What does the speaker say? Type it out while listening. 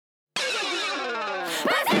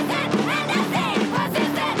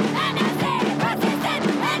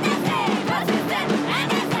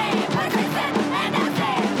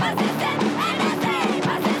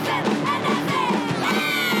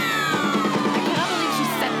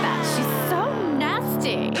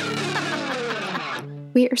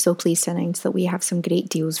We are so pleased to announce that we have some great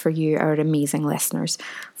deals for you, our amazing listeners.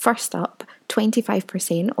 First up,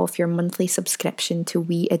 25% off your monthly subscription to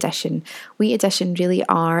We Edition. We Edition really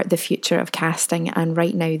are the future of casting, and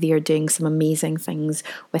right now they are doing some amazing things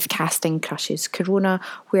with Casting Crushes Corona,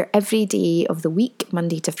 where every day of the week,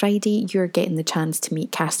 Monday to Friday, you're getting the chance to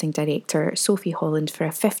meet casting director Sophie Holland for a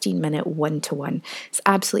 15-minute one-to-one. It's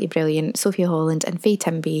absolutely brilliant. Sophie Holland and Faye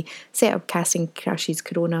Timby set up Casting Crushes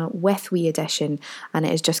Corona with We Edition, and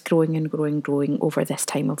it is just growing and growing and growing over this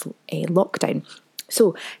time of lockdown.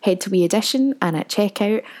 So head to We Edition and at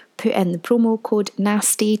checkout, put in the promo code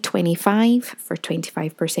NASTY25 for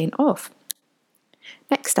 25% off.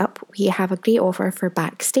 Next up, we have a great offer for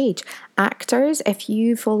Backstage. Actors, if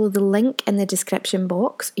you follow the link in the description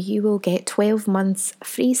box, you will get 12 months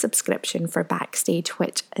free subscription for Backstage,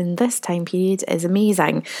 which in this time period is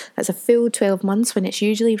amazing. That's a full 12 months when it's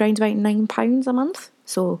usually around about £9 a month.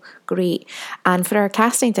 So great. And for our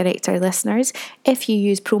casting director listeners, if you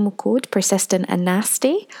use promo code Persistent and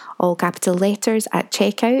Nasty, all capital letters at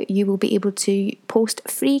checkout, you will be able to post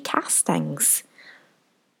free castings.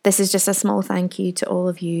 This is just a small thank you to all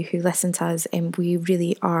of you who listen to us, and we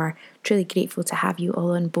really are truly grateful to have you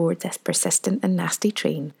all on board this Persistent and Nasty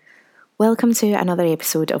train. Welcome to another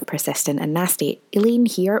episode of Persistent and Nasty. Elaine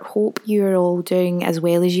here. Hope you're all doing as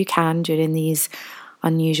well as you can during these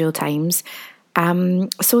unusual times.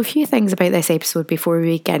 So a few things about this episode before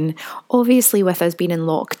we begin. Obviously, with us being in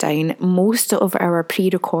lockdown, most of our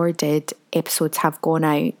pre-recorded episodes have gone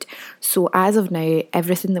out. So as of now,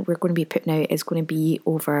 everything that we're going to be putting out is going to be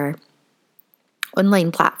over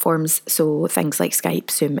online platforms, so things like Skype,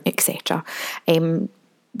 Zoom, etc.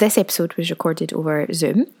 This episode was recorded over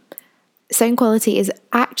Zoom. Sound quality is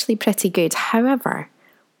actually pretty good. However,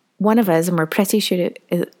 one of us, and we're pretty sure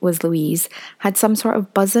it was Louise, had some sort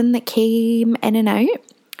of buzzing that came in and out.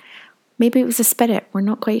 Maybe it was a spirit, we're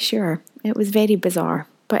not quite sure. It was very bizarre.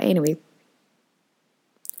 But anyway,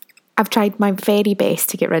 I've tried my very best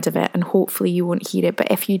to get rid of it, and hopefully you won't hear it.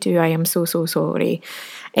 But if you do, I am so sorry.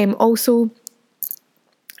 Also,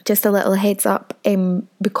 just a little heads up,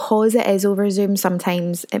 because it is over Zoom,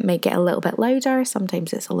 sometimes it might get a little bit louder,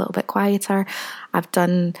 sometimes it's a little bit quieter. I've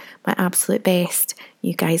done my absolute best.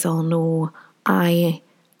 You guys all know I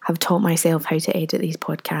have taught myself how to edit these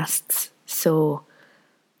podcasts, so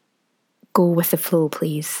go with the flow,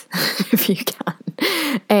 please, if you can.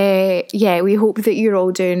 We hope that you're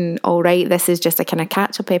all doing all right. This is just a kind of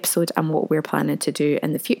catch-up episode and what we're planning to do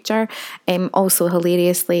in the future. Also,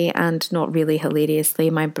 hilariously and not really hilariously,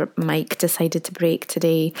 my mic decided to break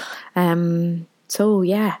today. I'm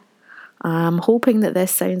hoping that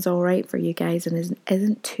this sounds all right for you guys and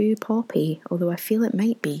isn't too poppy, although I feel it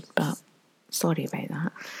might be, but sorry about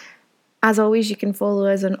that. As always, you can follow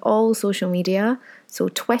us on all social media. So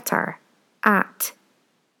Twitter, at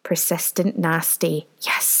Persistent Nasty.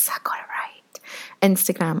 Yes, I got it right.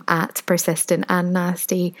 Instagram, at Persistent and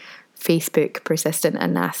Nasty. Facebook, Persistent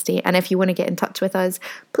and Nasty. And if you want to get in touch with us,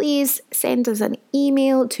 please send us an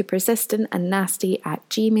email to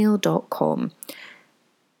persistentandnasty@gmail.com.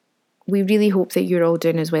 We really hope that you're all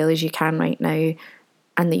doing as well as you can right now,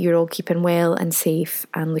 and that you're all keeping well and safe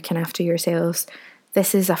and looking after yourselves.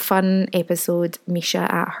 This is a fun episode, Misha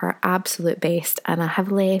at her absolute best, and I have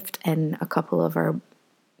left in a couple of our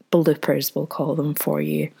bloopers, we'll call them, for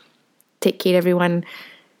you. Take care, everyone.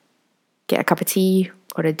 Get a cup of tea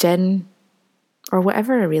or a gin or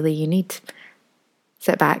whatever really you need.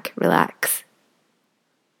 Sit back, relax.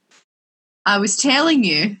 I was telling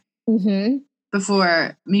you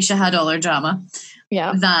before Misha had all her drama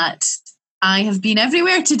that I have been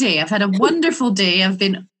everywhere today. I've had a wonderful day. I've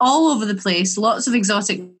been all over the place, lots of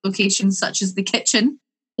exotic locations such as the kitchen,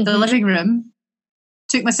 the living room.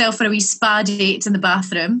 Took myself for a wee spa date in the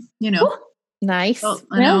bathroom, Ooh, nice. Oh,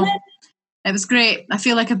 I know. It was great. I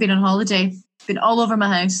feel like I've been on holiday. Been all over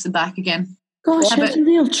my house and back again. Gosh, it's a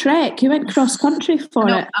real trek. You went cross country for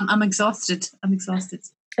it. I'm exhausted.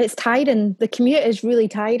 It's tiring. The commute is really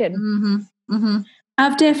tiring.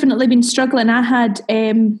 I've definitely been struggling. I had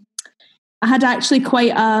actually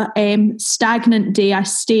quite a stagnant day. I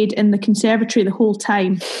stayed in the conservatory the whole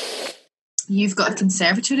time. You've got a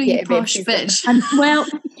conservatory, you posh bitch. And, well,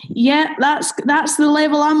 yeah, that's the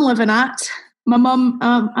level I'm living at. My mum,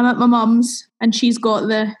 I'm at my mum's, and she's got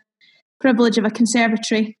the privilege of a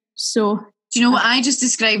conservatory. So, do you know what I just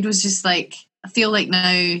described was just like, I feel like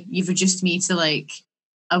now you've reduced me to like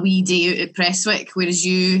a wee day out at Prestwick, whereas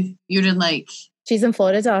you're in like... She's in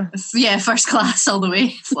Florida. Yeah, first class all the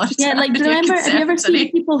way. Florida. Yeah, like remember, have you ever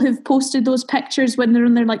seen people who've posted those pictures when they're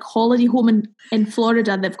in their like holiday home in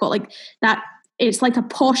Florida? They've got like that it's like a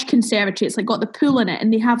posh conservatory. It's like got the pool in it,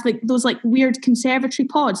 and they have like those like weird conservatory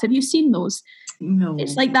pods. Have you seen those? No.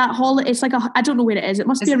 It's like that it's like I don't know where it is. It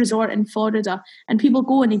must be a resort in Florida, and people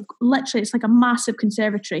go and literally it's like a massive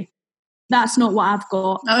conservatory. That's not what I've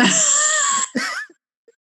got.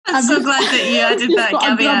 I'm so glad that you added that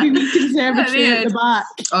caveat. A conservatory at the back.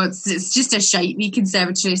 Oh, it's just a shite wee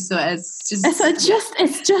conservatory, so it's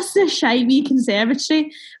just a shite wee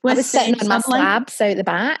conservatory. I was sitting on my slabs out the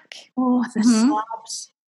back. Oh, the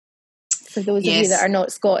slabs! For those of you that are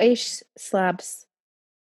not Scottish, slabs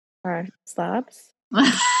are slabs.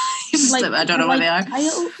 I don't know what they are.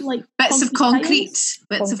 Like bits of concrete.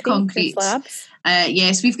 Bits of concrete. Slabs.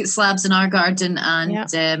 Yes, we've got slabs in our garden,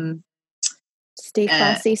 and stay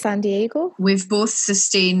classy, San Diego. We've both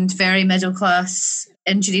sustained very middle class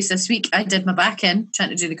injuries this week. I did my back in trying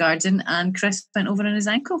to do the garden, and Chris went over on his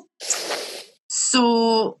ankle.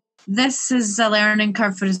 So this is a learning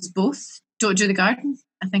curve for us both. Don't do the garden,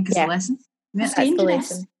 I think, is a lesson. Yeah. It's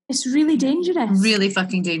dangerous. It's really dangerous. Really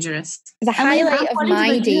fucking dangerous. The highlight of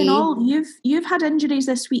my day. You've had injuries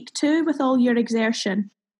this week too with all your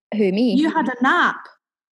exertion. Who, me? You had a nap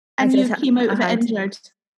and you came out of it injured.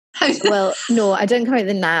 Well, no, I didn't come out of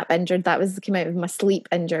the nap injured. That came out of my sleep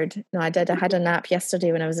injured. No, I did. I had a nap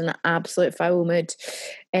yesterday when I was in an absolute foul mood.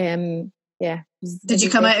 Yeah. Did you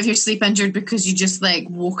come out of your sleep injured because you just like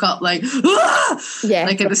woke up like, ah! Yeah,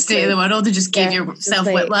 like at the state of the world and just gave yourself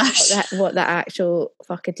like, whiplash? What the actual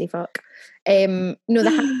fuckity fuck. No, the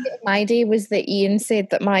highlight of my day was that Ian said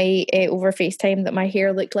that my over FaceTime that my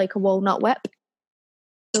hair looked like a walnut whip.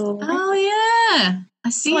 So, oh yeah, I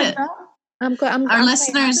see it. Our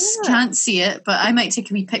listeners can't see it, but I might take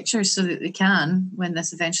a wee picture so that they can when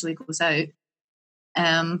this eventually goes out.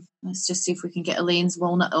 Let's just see if we can get Elaine's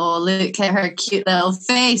walnut. Oh, look at her cute little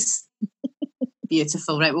face.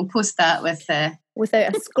 Beautiful. Right, we'll post that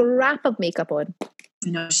without a scrap of makeup on.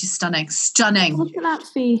 You know, she's stunning. Look at that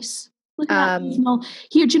face. Look at that.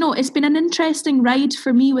 Here, do you know, it's been an interesting ride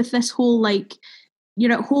for me with this whole, like,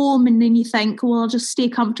 you're at home and then you think, well, I'll just stay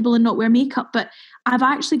comfortable and not wear makeup. But I've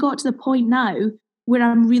actually got to the point now where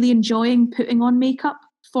I'm really enjoying putting on makeup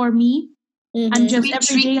for me. Mm-hmm. And just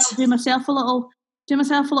every day I'll do myself a little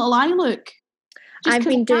eye look. I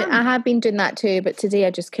have been doing that too, but today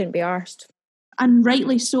I just couldn't be arsed. And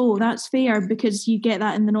rightly so, that's fair, because you get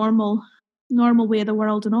that in the normal way of the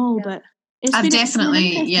world and all, but I've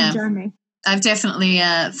definitely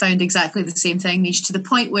found exactly the same thing, Nish, to the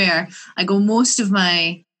point where I go most of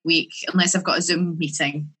my week, unless I've got a Zoom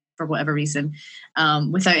meeting for whatever reason,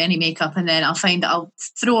 without any makeup, and then I'll find that I'll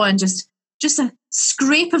throw on just a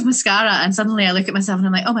scrape of mascara, and suddenly I look at myself and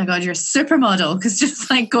I'm like, oh my god, you're a supermodel, because just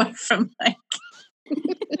like going from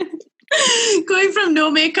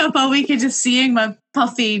no makeup all week and just seeing my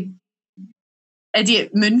puffy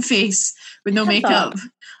idiot moon face with no makeup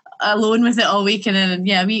alone with it all week, and then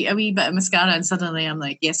a wee bit of mascara, and suddenly I'm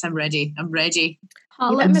like, yes, I'm ready. Runway ready.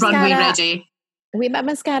 A wee bit of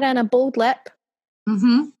mascara and a bold lip.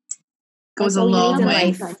 Goes a long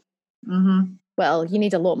way. Well, you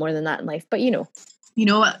need a lot more than that in life, but you know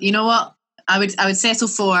what? I would settle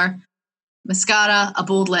for mascara, a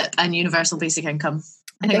bold lip, and universal basic income.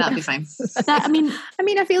 I think that'd be fine.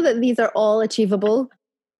 I feel that these are all achievable.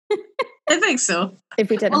 I think so. If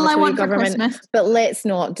we didn't have a government, but let's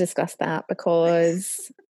not discuss that,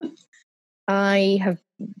 because I have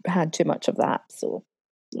had too much of that. So,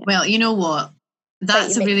 well, you know what?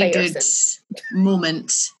 That's a really good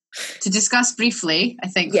moment to discuss briefly, I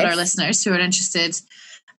think, for our listeners who are interested,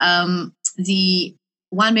 the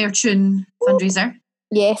One Mayor Tune fundraiser.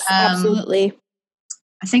 Yes, absolutely.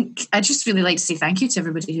 I think I'd just really like to say thank you to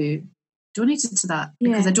everybody who donated to that,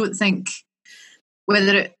 because I don't think,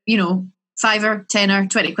 whether it, £5, £10,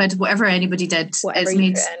 20 quid, whatever anybody did, it's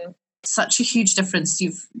made such a huge difference.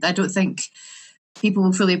 I don't think people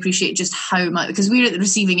will fully appreciate just how much, because we're at the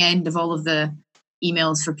receiving end of all of the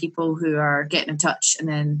emails for people who are getting in touch and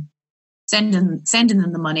then sending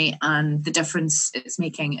them the money, and the difference it's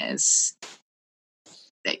making is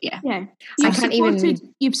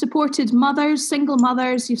You've supported mothers, single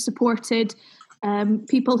mothers. You've supported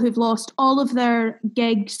people who've lost all of their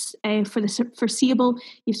gigs for the foreseeable.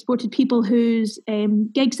 You've supported people whose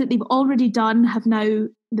gigs that they've already done have now,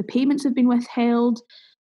 the payments have been withheld.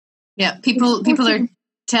 Yeah, people are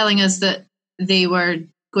telling us that they were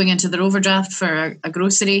going into their overdraft for a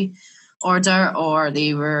grocery order, or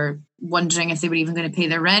they were wondering if they were even going to pay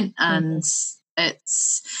their rent, and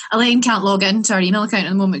Elaine can't log into our email account at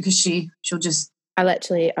the moment because she'll just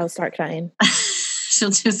I'll start crying. She'll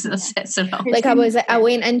just sets it off. Like I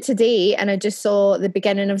went in today and I just saw the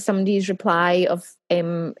beginning of somebody's reply of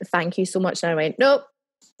thank you so much, and I went nope,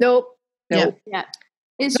 Yeah.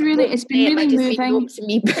 It's been really moving to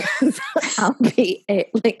me because I'll be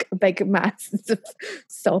like a big massive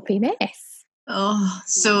soppy mess. Oh,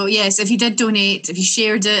 so yes, if you did donate, if you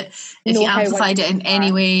shared it, if you amplified it in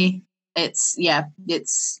any way,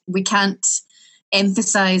 we can't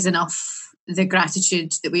emphasize enough the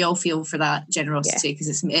gratitude that we all feel for that generosity,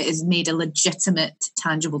 because it has made a legitimate,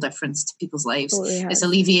 tangible difference to people's lives. It's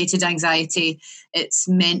alleviated anxiety. It's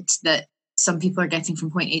meant that some people are getting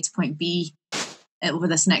from point A to point B over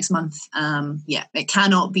this next month. It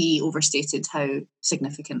cannot be overstated how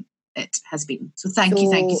significant it has been. So thank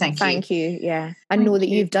you. Yeah, I know that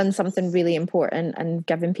you've done something really important and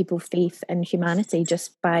given people faith in humanity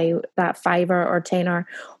just by that $5 or $10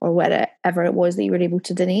 or whatever it was that you were able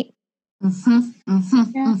to donate.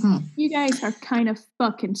 You guys are kind of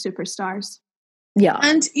fucking superstars. Yeah.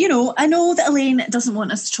 And I know that Elaine doesn't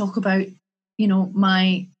want us to talk about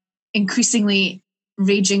my increasingly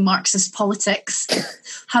raging Marxist politics.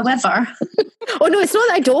 However, oh no, it's not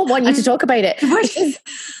that I don't want you to talk about it.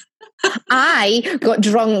 I got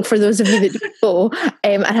drunk, for those of you that don't know,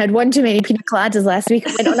 and had one too many pina coladas last week.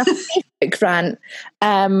 I went on a Facebook rant.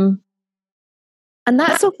 And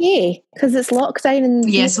that's okay, because it's lockdown. And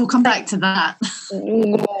yes, we'll come back to that.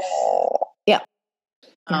 Yeah.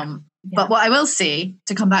 But what I will say,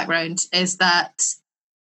 to come back round, is that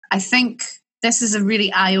I think this is a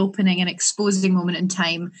really eye-opening and exposing moment in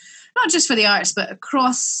time, not just for the arts, but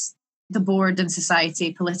across the board in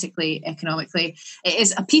society, politically, economically. It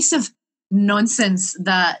is a piece of nonsense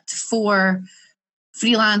that 4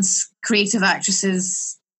 freelance creative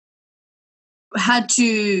actresses had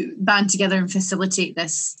to band together and facilitate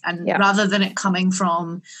this, and rather than it coming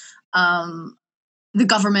from the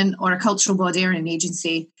government or a cultural body or an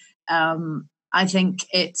agency, I think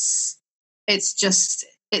it's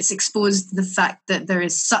exposed the fact that there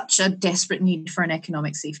is such a desperate need for an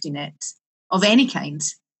economic safety net of any kind,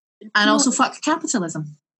 and also fuck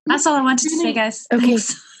capitalism. That's all I wanted to say, guys. Okay,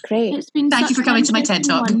 thanks. Great. Thank you for coming to my TED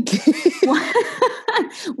Talk.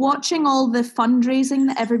 Watching all the fundraising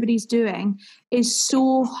that everybody's doing is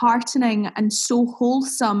so heartening and so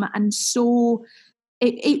wholesome, and so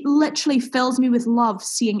it literally fills me with love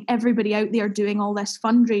seeing everybody out there doing all this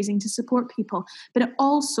fundraising to support people. But it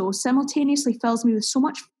also simultaneously fills me with so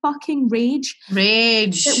much fucking rage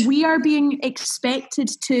that we are being expected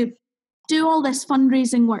to do all this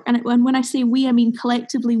fundraising work. And when I say we, I mean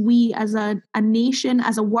collectively we as a nation,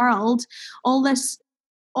 as a world, all this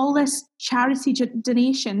charity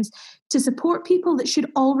donations to support people that should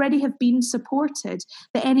already have been supported.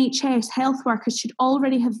 The NHS health workers should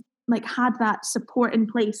already have had that support in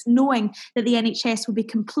place, knowing that the NHS will be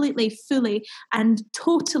completely, fully and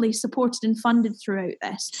totally supported and funded throughout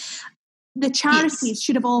this. The charities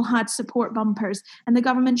should have all had support bumpers, and the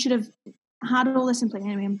government should have had all this in place.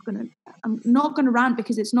 Anyway, I'm not going to rant,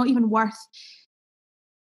 because it's not even worth.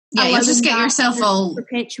 Yeah, you just get yourself all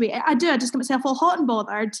perpetuate. I just get myself all hot and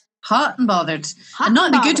bothered. And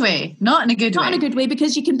not in a good way. Not in a good way,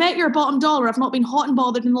 because you can bet your bottom dollar I've not been hot and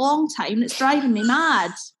bothered in a long time. It's driving me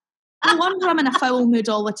mad. No wonder I'm in a foul mood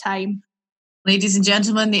all the time. Ladies and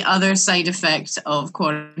gentlemen, the other side effect of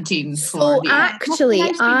quarantine. Actually,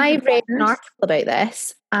 I read an article about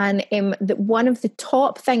this, and that one of the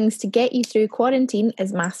top things to get you through quarantine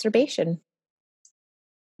is masturbation.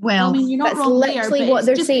 Well, I mean, you're not wrong there, but what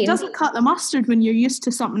they're saying. It doesn't cut the mustard when you're used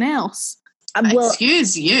to something else.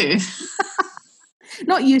 Excuse you.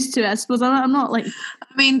 Not used to it, I suppose. I'm not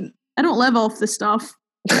I don't live off the stuff.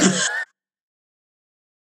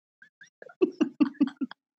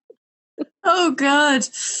 Oh God.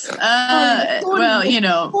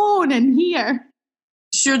 Phone in here.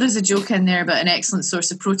 Sure, there's a joke in there about an excellent source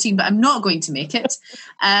of protein, but I'm not going to make it.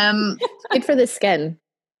 Good for the skin.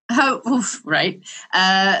 Right.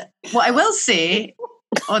 What I will say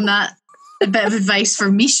on that, a bit of advice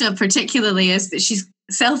for Misha particularly, is that she's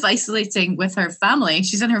self-isolating with her family.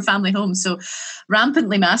 She's in her family home, so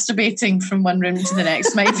rampantly masturbating from one room to the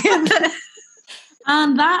next might be a bit.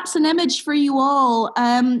 And that's an image for you all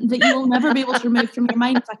that you will never be able to remove from your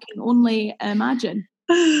mind. I can only imagine.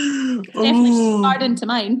 Definitely scarred into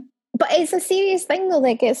mine. But it's a serious thing though.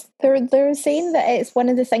 They're saying that it's one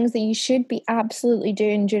of the things that you should be absolutely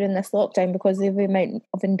doing during this lockdown, because of the amount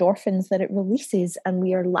of endorphins that it releases, and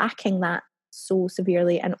we are lacking that so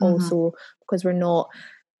severely, and also because we're not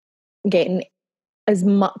getting as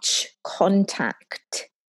much contact.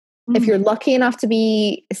 If you're lucky enough to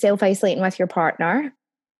be self-isolating with your partner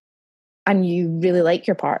and you really like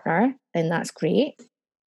your partner, then that's great.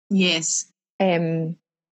 Yes. And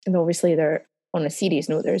obviously on a serious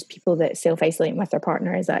note, there's people that self-isolating with their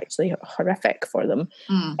partner is actually horrific for them.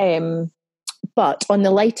 But on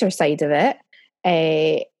the lighter side of it,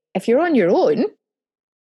 if you're on your own,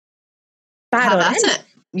 that's it.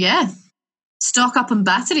 Yeah. Stock up on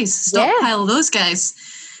batteries. Stockpile those guys.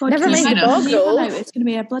 God, never mind the bog roll. It's going to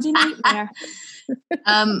be a bloody nightmare.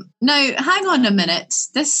 Now, hang on a minute.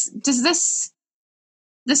 This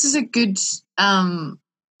is a good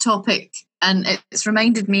topic, and it's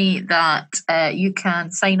reminded me that you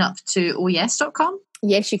can sign up to OES.com.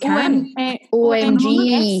 Yes, you can.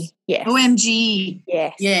 OMG. Yes. OMG.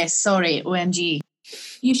 Yes. Yes, sorry, OMG.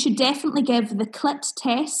 You should definitely give the Clit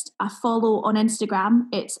Test a follow on Instagram.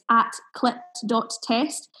 It's at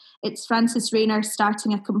clit.test. It's Frances Rayner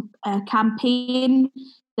starting a campaign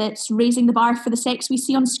that's raising the bar for the sex we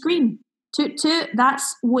see on screen. Toot toot. That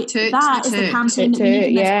is the campaign that we need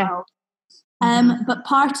in this world. But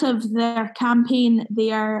part of their campaign,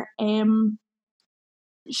 they are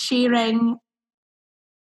sharing,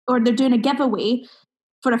 or they're doing a giveaway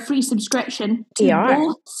for a free subscription to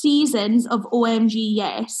both seasons of OMG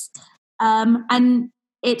Yes. And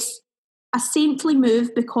it's a saintly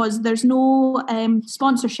move because there's no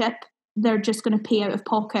sponsorship. They're just going to pay out of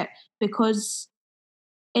pocket because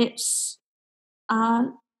it's a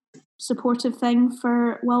supportive thing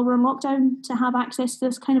for while we're in lockdown to have access to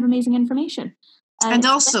this kind of amazing information. And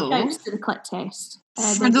also, to the Clit Test.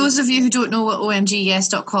 For those of you who don't know what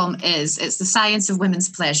OMGYes.com is, it's the science of women's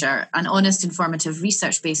pleasure, an honest, informative,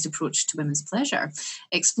 research-based approach to women's pleasure.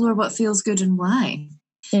 Explore what feels good and why.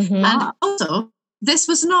 Mm-hmm. And also, this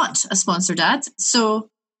was not a sponsored ad, so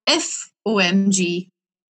if OMGYes.com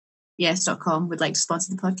would like to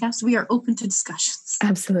sponsor the podcast, we are open to discussions.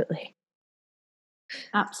 Absolutely.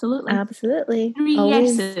 3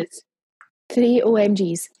 yeses. 3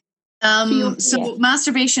 OMGs.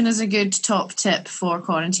 Masturbation is a good top tip for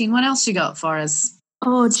quarantine. What else you got for us?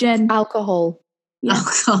 Oh, Jen. Alcohol. Yeah.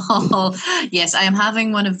 Alcohol. Yes, I am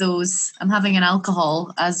having one of those. I'm having an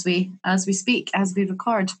alcohol as we speak, as we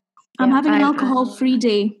record. I'm having an alcohol-free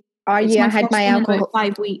day. I had my alcohol in about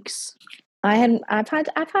 5 weeks. I've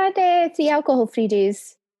had 3 alcohol-free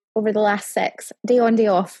days over the last 6. Day on, day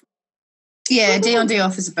off. Yeah, day on, day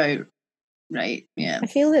off is about right. Yeah, I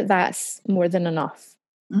feel that that's more than enough.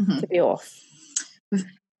 Mm-hmm. To be off.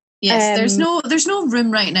 Yes, there's no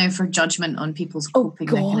room right now for judgment on people's coping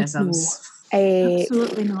mechanisms. No.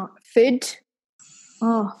 Absolutely not. Food.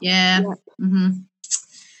 Oh yeah. Yep. Mm-hmm.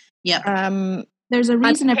 Yep. There's a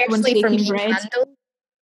reason everyone's baking bread.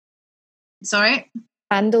 Sorry?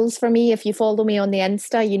 Candles for me. If you follow me on the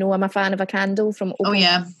Insta, you know I'm a fan of a candle from Opal. Oh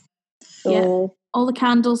yeah. So all the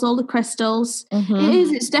candles, all the crystals.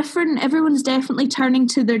 Mm-hmm. It's different. Everyone's definitely turning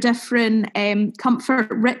to their different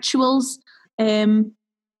comfort rituals. I'm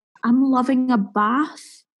loving a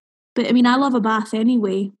bath, but I mean, I love a bath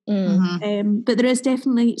anyway. Mm-hmm. But there is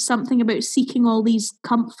definitely something about seeking all these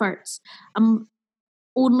comforts. I'm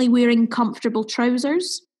only wearing comfortable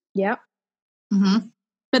trousers. Yeah. Mm-hmm.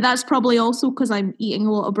 But that's probably also because I'm eating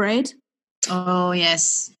a lot of bread. Oh,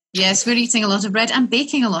 yes. Yes, we're eating a lot of bread and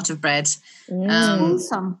baking a lot of bread.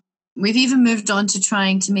 Awesome. We've even moved on to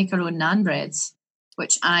trying to make our own naan breads,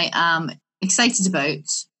 which I am excited about.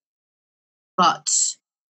 But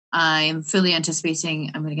I'm fully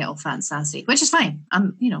anticipating I'm going to get all fat and sassy, which is fine.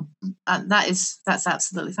 That's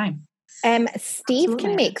absolutely fine. Steve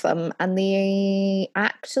can make them, and they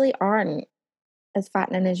actually aren't as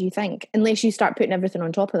fattening as you think, unless you start putting everything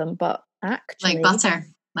on top of them. But actually, like butter.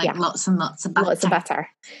 Lots and lots of butter. Lots of butter.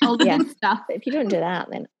 All the good stuff. But if you don't do that,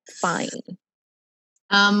 then fine.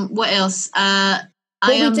 What else? I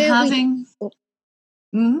am having...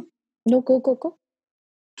 No, go.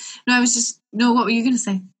 No, what were you going to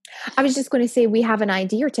say? I was just going to say we have an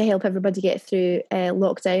idea to help everybody get through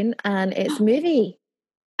lockdown, and it's movie.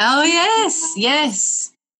 Oh,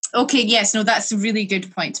 yes. Okay, yes. No, that's a really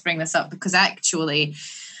good point to bring this up, because actually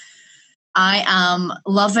I am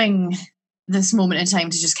loving this moment in time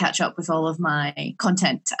to just catch up with all of my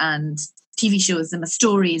content and TV shows and my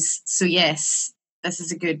stories. So yes, this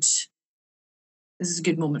is a good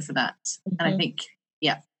moment for that. Mm-hmm. And I think,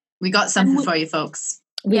 we got something for you folks.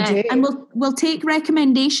 We do. And we'll take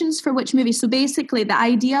recommendations for which movie. So basically the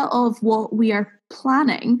idea of what we are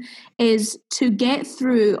planning is to get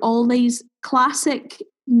through all these classic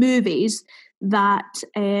movies that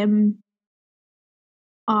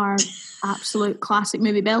are absolute classic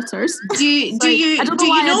movie belters. Do you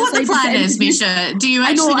know what the plan is, Misha? Do you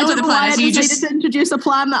actually know what the plan is? I decided to introduce a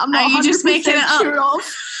plan that I'm not 100% sure of.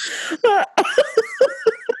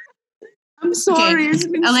 I'm sorry, it's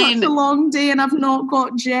been such a long day and I've not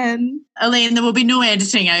got Jen. Elaine, there will be no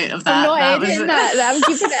editing out of that. I'm not editing that. I'm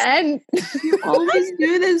keeping it in. You always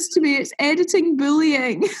do this to me. It's editing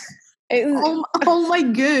bullying. all my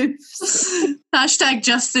goofs. Hashtag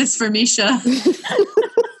justice for Misha.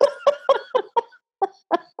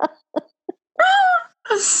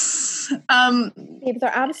 They're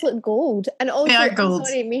absolute gold. And also, they are gold.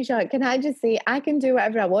 Sorry, Misha, can I just say I can do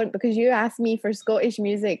whatever I want because you asked me for Scottish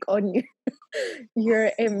music on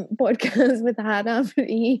your podcast with Hannah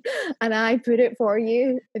Marie, and I put it for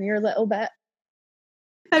you in your little bit.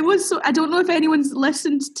 I don't know if anyone's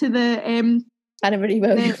listened to the Hannah Marie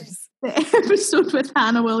Williams. The episode with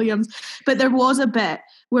Hannah Williams, but there was a bit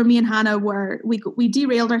where me and Hannah we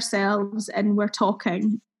derailed ourselves and we're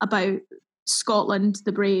talking about Scotland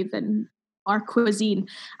the Brave and our cuisine,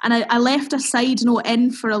 and I left a side note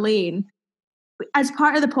in for Elaine as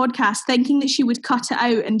part of the podcast thinking that she would cut it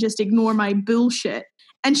out and just ignore my bullshit,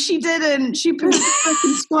 and she didn't. She put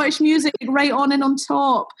freaking Scottish music right on and on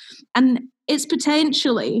top, and it's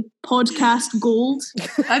potentially podcast gold.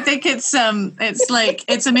 I think it's like,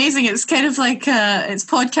 it's amazing. It's kind of like it's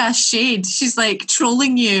podcast shade. She's like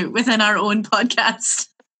trolling you within our own podcast.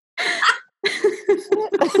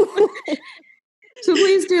 So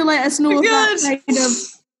please do let us know if that kind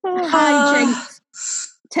of hijinks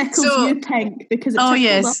tickles you pink, because it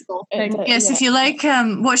tickles us all pink. Yes, if you like,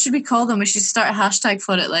 what should we call them? We should start a hashtag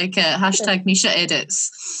for it, like hashtag Misha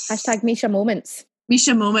edits. Hashtag Misha moments.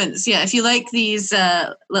 Misha moments, yeah. If you like these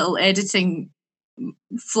little editing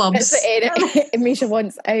flubs. Misha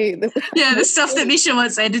wants out. Yeah, the stuff that Misha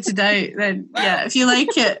wants edited out, then yeah, if you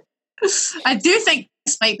like it. I do think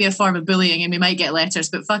this might be a form of bullying and we might get letters,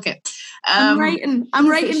 but fuck it. I'm writing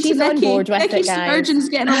she's to on Nikki. board with Nikki it, guys. Sturgeon's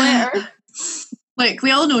getting a letter. Like,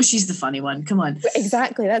 we all know she's the funny one. Come on.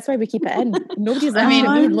 Exactly. That's why we keep it in. Nobody's laughing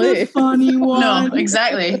at me and Lou. The funny one. No,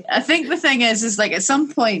 exactly. I think the thing is like at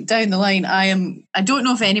some point down the line, I don't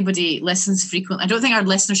know if anybody listens frequently. I don't think our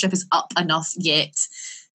listenership is up enough yet.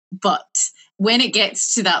 But when it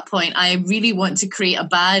gets to that point, I really want to create a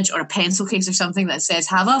badge or a pencil case or something that says,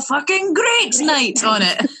 "Have a fucking great night" on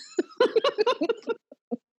it.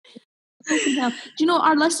 Do you know,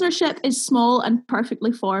 our listenership is small and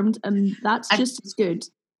perfectly formed, and that's just as good.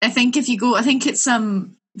 I think if you go, I think it's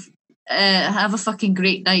have a fucking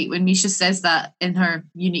great night when Misha says that in her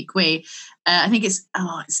unique way. I think it's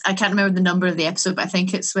I can't remember the number of the episode, but I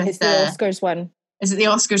think it's with the Oscars one. Is it the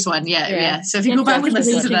Oscars one? Yeah. So if you go back and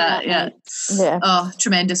listen to that, yeah. Oh,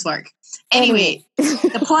 tremendous work. Anyway,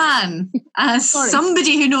 the plan. As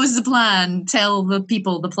somebody who knows the plan, tell the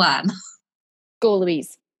people the plan. Go,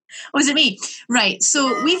 Louise. Was it me? Right.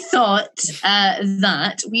 So we thought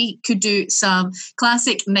that we could do some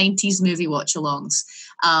classic 90s movie watch-alongs.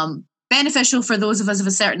 Beneficial for those of us of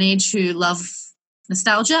a certain age who love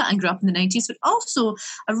nostalgia and grew up in the 90s, but also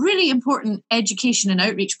a really important education and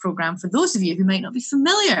outreach program for those of you who might not be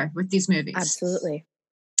familiar with these movies. Absolutely.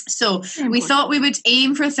 So we thought we would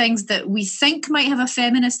aim for things that we think might have a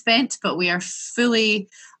feminist bent, but we are fully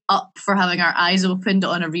up for having our eyes opened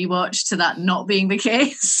on a rewatch to that not being the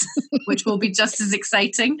case, which will be just as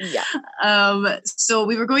exciting. Yeah. So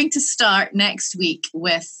we were going to start next week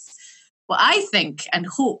with what I think and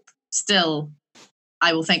hope still,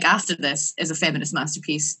 I will think after this, is a feminist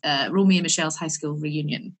masterpiece, Romy and Michelle's High School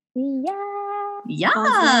Reunion. Yeah.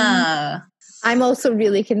 Awesome. I'm also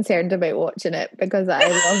really concerned about watching it because I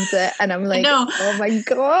loved it and I'm like, oh my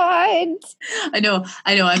God. I know.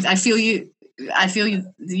 I feel you.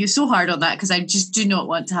 You're so hard on that because I just do not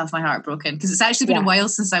want to have my heart broken because it's actually been a while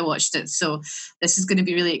since I watched it. So this is going to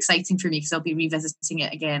be really exciting for me because I'll be revisiting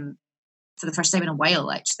it again for the first time in a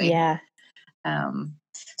while, actually. Yeah.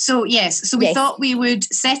 So we thought we would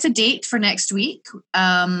set a date for next week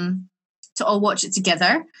to all watch it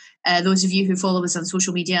together. Those of you who follow us on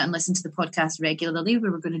social media and listen to the podcast regularly,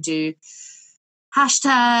 we were going to do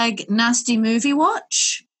hashtag Nasty Movie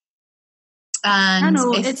Watch. And I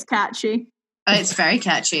know, it's catchy. It's very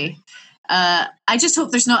catchy. I just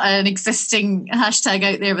hope there's not an existing hashtag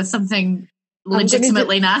out there with something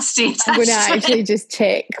legitimately nasty. I'm going to actually just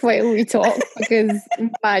check while we talk because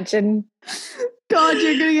imagine. God,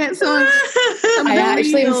 you're going to get some. I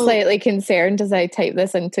actually am slightly concerned as I type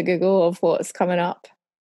this into Google of what's coming up.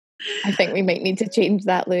 I think we might need to change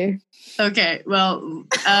that, Lou. Okay, well,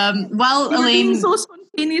 while Elaine... being so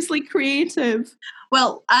spontaneously creative.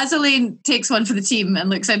 Well, as Elaine takes one for the team and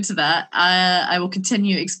looks into that, I will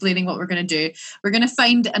continue explaining what we're going to do. We're going to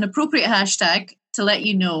find an appropriate hashtag to let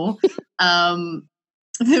you know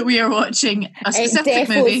that we are watching a specific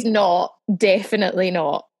movie. Definitely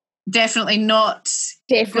not. Definitely not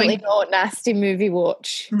Nasty Movie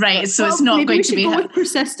Watch. Right, so it's not going to be... Maybe we should go with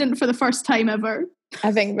persistent for the first time ever.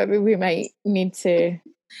 I think maybe we might need to...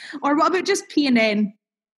 Or what about just P&N?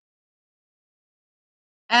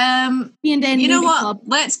 You know what? Club.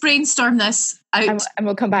 Let's brainstorm this out and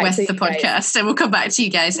we'll come back with to the podcast, and we'll come back to you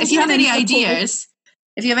guys. If you have any ideas,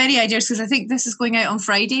 because I think this is going out on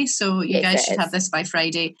Friday, so you guys should have this by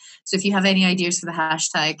Friday. So if you have any ideas for the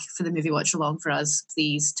hashtag for the movie watch along for us,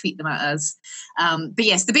 please tweet them at us. But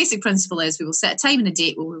yes, the basic principle is we will set a time and a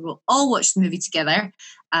date where we will all watch the movie together,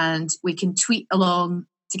 and we can tweet along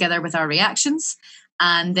together with our reactions,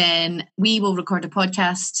 and then we will record a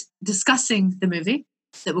podcast discussing the movie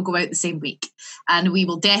that will go out the same week, and we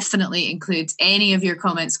will definitely include any of your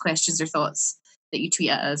comments, questions, or thoughts that you tweet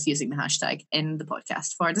at us using the hashtag in the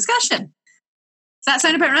podcast for discussion. Does that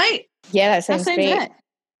sound about right? Yeah, that sounds great. It.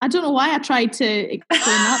 I don't know why I tried to explain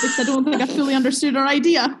that, because I don't think I fully understood our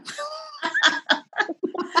idea.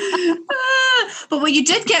 But what you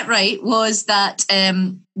did get right was that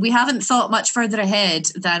we haven't thought much further ahead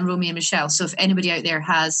than Romy and Michelle. So if anybody out there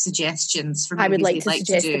has suggestions for movies, I would like to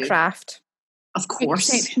suggest The Craft. Of course.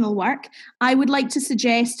 Exceptional work. I would like to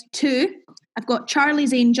suggest 2. I've got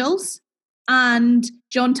Charlie's Angels and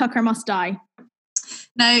John Tucker Must Die.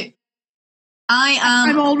 Now,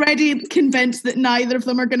 I'm already convinced that neither of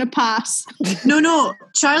them are going to pass. No.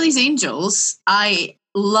 Charlie's Angels, I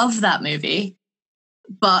love that movie,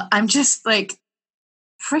 but I'm just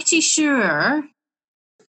pretty sure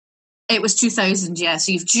it was 2000, yeah.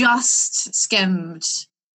 So you've just skimmed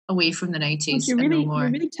away from the 90s. You're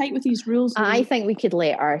really tight with these rules. Really. I think we could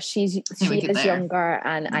let her. She is younger,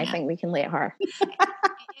 and I think we can let her.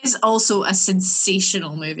 It is also a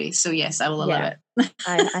sensational movie, so yes, I will allow it.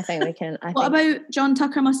 I think we can. What about John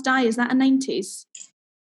Tucker Must Die? Is that a 90s?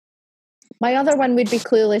 My other one would be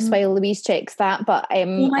Clueless while Louise checks that, but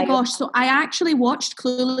oh my gosh! So I actually watched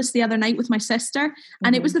Clueless the other night with my sister,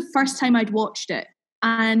 and it was the first time I'd watched it,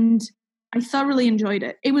 and I thoroughly enjoyed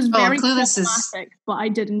it. It was very problematic, but I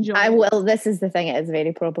did enjoy it. Well, this is the thing, it is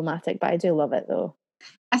very problematic, but I do love it though.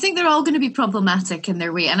 I think they're all going to be problematic in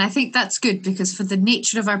their way, and I think that's good, because for the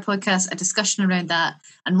nature of our podcast, a discussion around that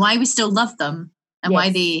and why we still love them and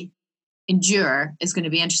why they endure is going to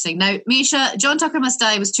be interesting. Now, Misha, John Tucker Must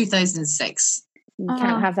Die was 2006. You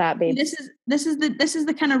can't have that, babe. This is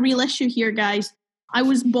the kind of real issue here, guys. I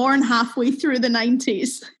was born halfway through the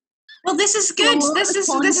 90s. Well, this is good. This is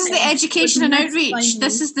the education and outreach.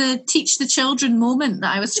 This is the teach the children moment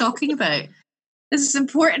that I was talking about. This is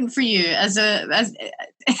important for you as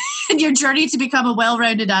in your journey to become a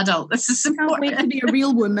well-rounded adult. This is important. I can't wait to be a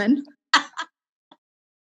real woman.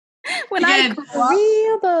 When again,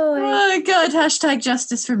 real boy. Oh God! Hashtag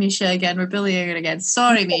justice for Misha again. We're bullying her again.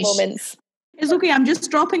 Sorry, Misha. It's okay. I'm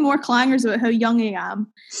just dropping more clangers about how young I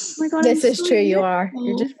am. Oh my God, this is so true. You are.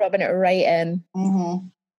 You're just rubbing it right in. Mm-hmm.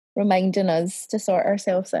 Reminding us to sort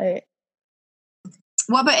ourselves out.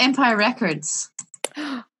 What about Empire Records?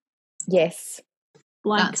 Yes.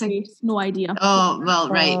 Blank face, no idea. Oh, well,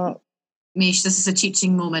 right. Mish, this is a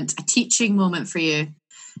teaching moment for you.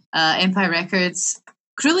 Empire Records.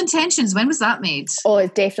 Cruel Intentions, when was that made? Oh,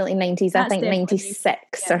 it's definitely 90s. I think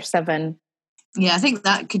 96 or 7. Yeah, I think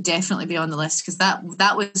that could definitely be on the list, because that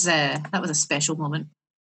was a special moment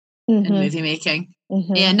in movie making.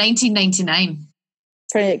 Mm-hmm. Yeah, 1999.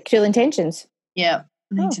 For Cruel Intentions? Yeah,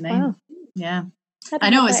 99. Oh, wow. Yeah. I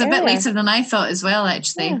know, it's a bit later than I thought as well,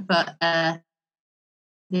 actually, but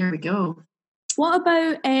there we go. What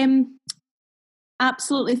about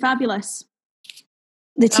Absolutely Fabulous?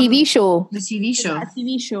 The TV show. The TV show. A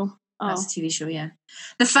TV show. Oh. That's a TV show, yeah.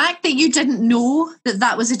 The fact that you didn't know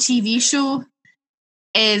that was a TV show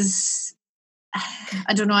is,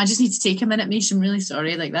 I don't know, I just need to take a minute, Mish. I'm really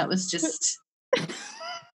sorry. That was just...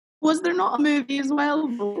 Was there not a movie as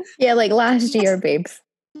well? Yeah, last year, babes.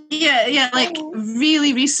 Yeah,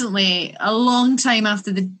 really recently, a long time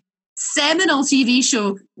after the seminal TV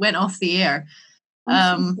show went off the air.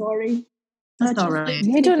 I'm so sorry. That's all right.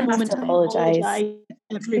 You don't have to apologise.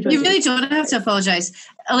 You really don't have to apologise.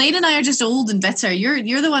 Elaine and I are just old and bitter.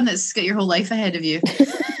 You're the one that's got your whole life ahead of you.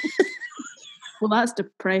 Well, that's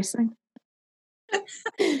depressing.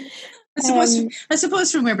 I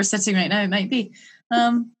suppose from where we're sitting right now, it might be.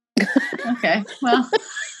 Okay, well.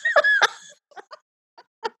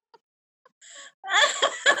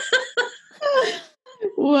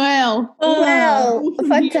 Well,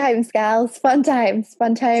 fun times, gals. Fun times.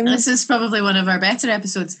 This is probably one of our better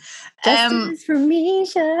episodes. Justice for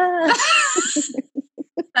Misha.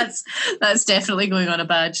 That's definitely going on a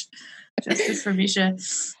badge. Justice for Misha.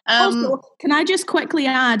 Also, can I just quickly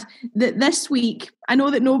add that this week, I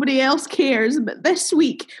know that nobody else cares, but this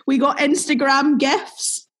week we got Instagram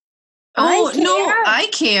GIFs. I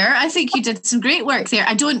care. I think you did some great work there.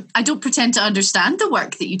 I don't pretend to understand the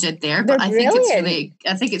work that you did there, but I think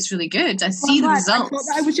it's really good. I see the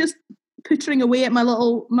results. I was just puttering away at my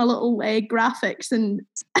little graphics and.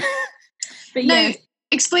 But now,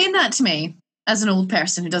 explain that to me as an old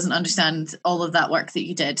person who doesn't understand all of that work that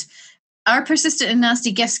you did. Our persistent and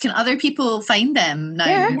nasty gifts, can other people find them now?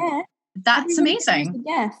 Yeah. That's amazing.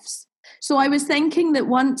 Gifts. So I was thinking that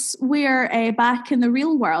once we're back in the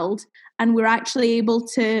real world and we're actually able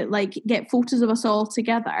to like get photos of us all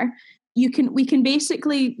together, we can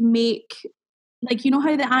basically make, like, you know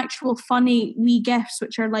how the actual funny wee gifts,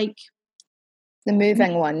 which are like the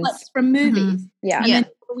moving ones from movies, and then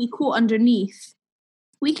we quote underneath.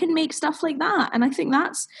 We can make stuff like that, and I think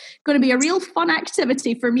that's going to be a real fun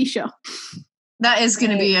activity for Misha. That is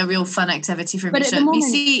going to be a real fun activity for Misha.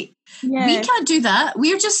 Moment, we can't do that.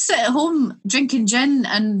 We're just sit at home drinking gin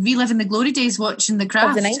and reliving the glory days, watching The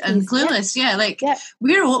Craft and Clueless.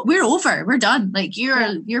 We're over. We're done. Like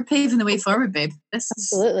you're paving the way forward, babe. This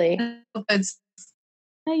absolutely is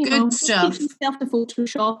good stuff. Teaching yourself to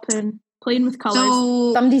Photoshop and playing with colours.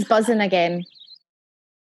 So, somebody's buzzing again.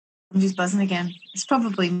 It's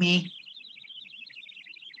probably me.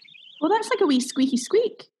 Well, that's like a wee squeaky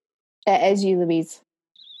squeak. It is you, Louise.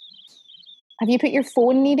 Have you put your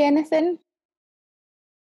phone need anything?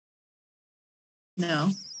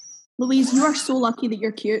 No. Louise, you are so lucky that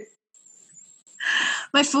you're cute.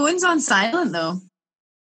 My phone's on silent though.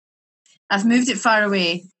 I've moved it far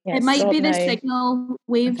away. Yes, it might be the signal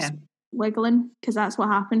waves wiggling, because that's what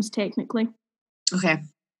happens technically. Okay.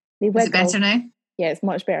 Is it better now? Yeah, it's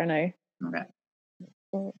much better now. Okay.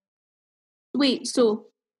 Wait, so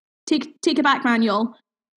take it back, Manuel.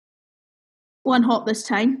 One hop this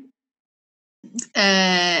time.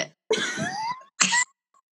 That's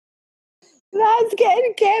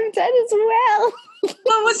getting kept in as well.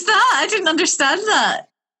 What was that? I didn't understand that.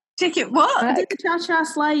 Take it what? I did the cha-cha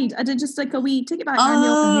slide. I did just like a wee take it back,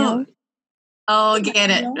 Manuel. Oh,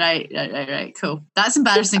 get it. Right. Cool. That's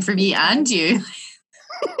embarrassing for me and you.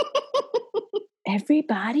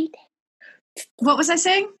 Everybody. What was I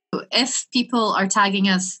saying? If people are tagging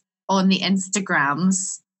us on the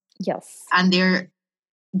Instagrams, yes, and they're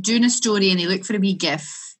doing a story and they look for a wee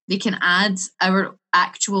GIF, they can add our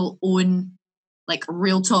actual own, like,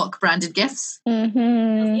 Real Talk branded GIFs.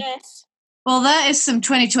 Mm-hmm. Yes. Well, that is some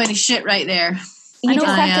 2020 shit right there. You just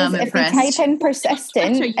have to, if you type in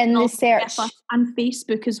persistent in the search, and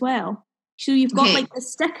Facebook as well. So you've got like the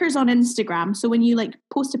stickers on Instagram. So when you like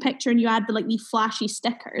post a picture and you add the like wee flashy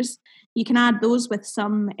stickers, you can add those with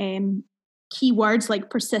some keywords like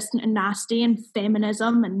persistent and nasty and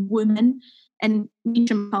feminism and woman and niche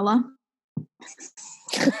and colour.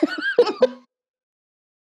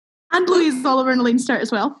 And Louise Oliver and Elaine Sturt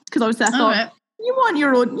as well, because obviously I thought you want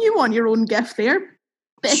your own GIF there.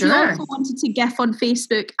 But if you also wanted to GIF on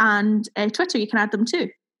Facebook and Twitter, you can add them too.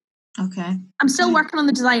 Okay. I'm still working on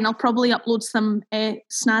the design. I'll probably upload some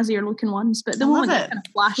snazzier looking ones, but the one is kind of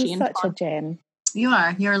flashy. She's and such fun. A gem.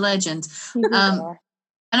 You're a legend. And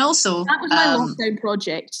also, that was my lockdown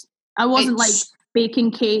project. I wasn't like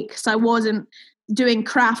baking cakes. I wasn't doing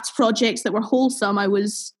crafts projects that were wholesome. I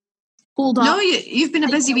was pulled up. No, you've been a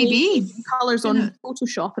busy wee bee. Colours on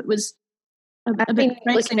Photoshop. It was I've been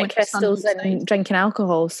looking at crystals and drinking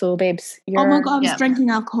alcohol. So, babes, oh my God, I was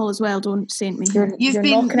drinking alcohol as well. Don't saint me. You've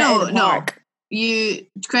been no. You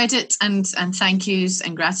credit and thank yous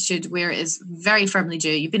and gratitude where it is very firmly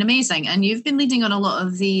due. You've been amazing, and you've been leading on a lot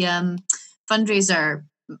of the fundraiser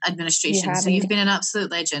administration. So you've been an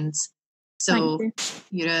absolute legend. So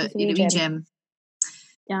you're a wee gem.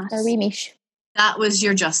 Yes, a wee mish. That was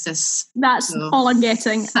your justice. That's all I'm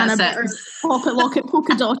getting. And I better pop it, lock it,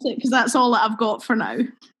 polka dot it, because that's all that I've got for now.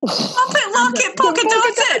 Pop it, lock it, polka dot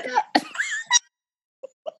it.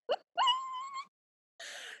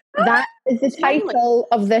 That is the title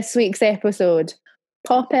of this week's episode.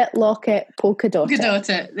 Pop it, lock it, polka dot it. Polka dot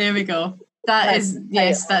it. There we go.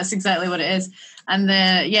 Yes, that's exactly what it is. And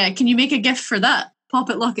can you make a gift for that? Pop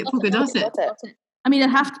it, lock it, polka dot it. I mean,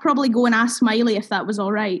 I'd have to probably go and ask Miley if that was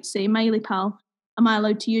all right. Say, Miley, pal, am I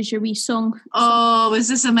allowed to use your wee song? Oh, was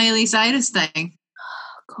this a Miley Cyrus thing?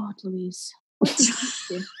 Oh, God, Louise.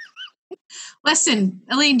 Listen,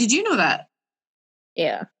 Elaine, did you know that?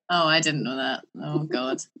 Yeah. Oh, I didn't know that. Oh,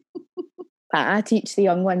 God. I teach the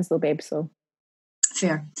young ones, though, babe, so.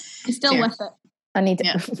 Fair. You're still with it. I need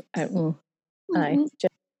it. Aye.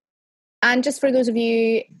 And just for those of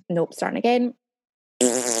you... Nope, starting again.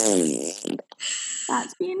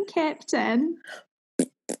 That's being kept in.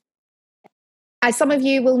 As some of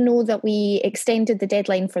you will know that we extended the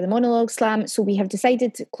deadline for the monologue slam, so we have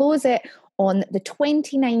decided to close it on the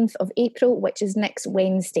 29th of April, which is next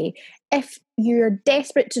Wednesday. If you're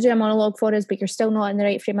desperate to do a monologue for us, but you're still not in the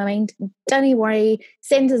right frame of mind, don't worry,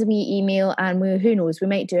 send us a wee email and who knows, we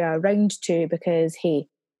might do a round 2 because, hey,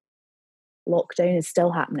 lockdown is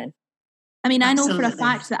still happening. I mean, Absolutely. I know for a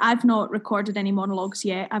fact that I've not recorded any monologues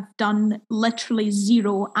yet. I've done literally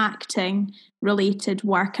 0 acting related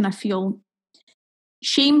work, and I feel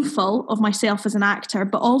shameful of myself as an actor,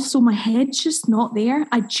 but also my head's just not there.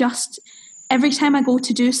 Every time I go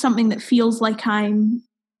to do something that feels like I'm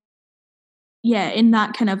in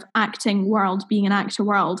that kind of acting world, being an actor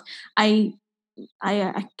world, I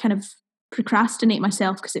kind of procrastinate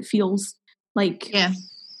myself because it feels like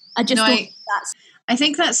I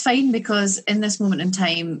think that's fine, because in this moment in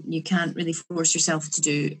time you can't really force yourself to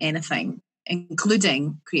do anything,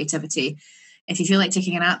 including creativity. If you feel like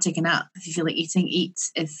taking a nap, take a nap. If you feel like eating, eat.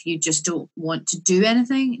 If you just don't want to do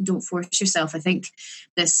anything, don't force yourself. I think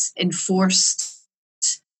this enforced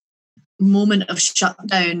moment of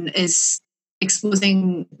shutdown is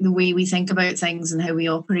exposing the way we think about things and how we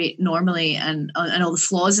operate normally, and all the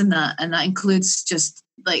flaws in that. And that includes just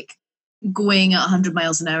like going at 100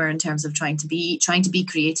 miles an hour in terms of trying to be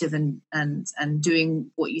creative and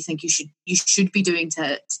doing what you think you should be doing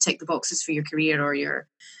to tick the boxes for your career or your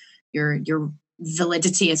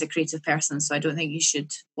validity as a creative person. So I don't think you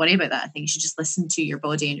should worry about that. I think you should just listen to your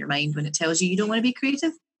body and your mind when it tells you don't want to be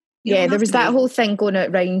creative. There was that whole thing going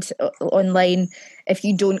around online. If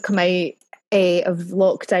you don't come out of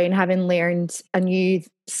lockdown having learned a new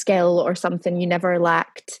skill or something, you never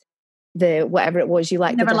lacked the whatever it was you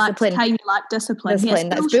lacked. Never the discipline. Lacked time, you lacked discipline. Yes,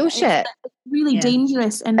 that's bullshit. It's really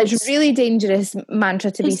dangerous, and it's really dangerous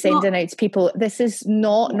mantra to be sending out to people. This is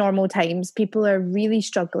not normal times. People are really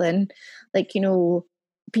struggling. Like,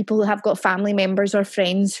 people who have got family members or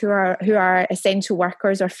friends who are essential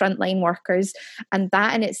workers or frontline workers, and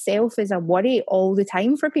that in itself is a worry all the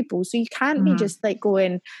time for people. So you can't be just like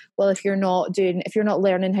going, well, if you're not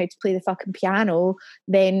learning how to play the fucking piano,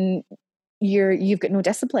 then you've got no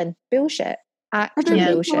discipline. Bullshit.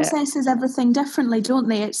 Everybody processes everything differently, don't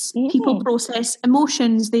they? It's people process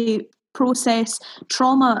emotions, they process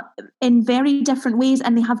trauma in very different ways,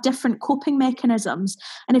 and they have different coping mechanisms.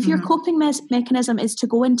 And if your coping mechanism is to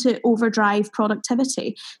go into overdrive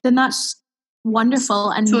productivity, then that's wonderful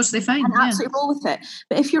and totally fine, and absolutely roll with it.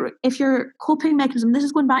 But if your coping mechanism, this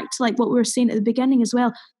is going back to like what we were saying at the beginning as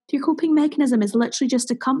well, if your coping mechanism is literally just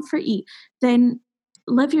to comfort eat, then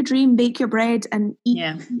live your dream, bake your bread and eat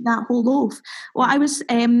that whole loaf. Well, it's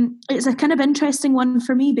a kind of interesting one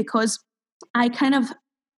for me, because I kind of,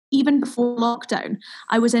 even before lockdown,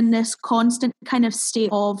 I was in this constant kind of state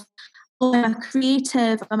of, I'm a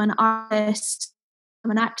creative, I'm an artist,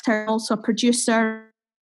 I'm an actor, also a producer,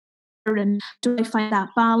 and do I find that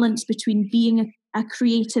balance between being a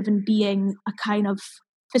creative and being a kind of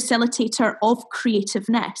facilitator of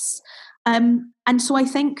creativeness? And so I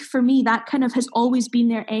think for me that kind of has always been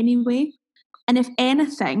there anyway. And if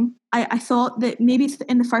anything, I thought that maybe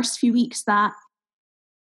in the first few weeks that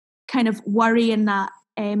kind of worry and that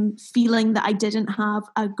feeling that I didn't have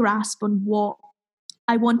a grasp on what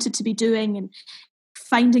I wanted to be doing and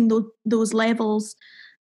finding those levels,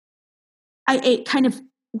 it kind of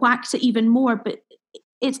whacked it even more. But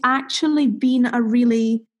it's actually been a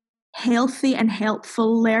really healthy and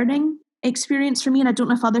helpful learning experience for me, and I don't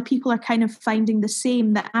know if other people are kind of finding the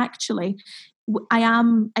same, that actually I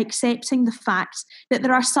am accepting the fact that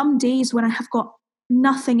there are some days when I have got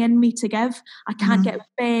nothing in me to give. I can't get out of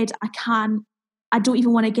bed, I don't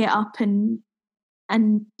even want to get up and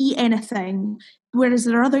eat anything, whereas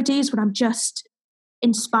there are other days when I'm just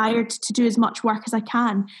inspired to do as much work as I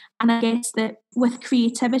can. And I guess that with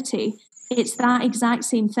creativity, it's that exact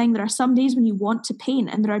same thing. There are some days when you want to paint,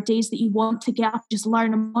 and there are days that you want to get up and just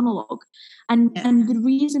learn a monologue. And the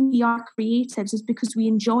reason we are creatives is because we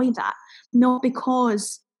enjoy that, not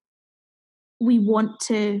because we want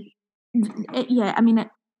to.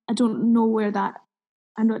 I don't know where that.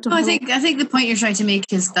 I think the point you're trying to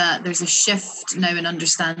make is that there's a shift now in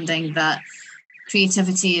understanding that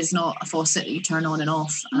creativity is not a faucet that you turn on and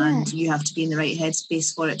off, and you have to be in the right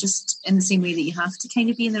headspace for it, just in the same way that you have to kind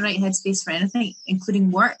of be in the right headspace for anything,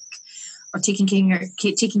 including work or taking care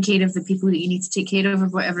of the people that you need to take care of, or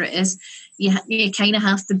whatever it is. You kind of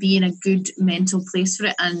have to be in a good mental place for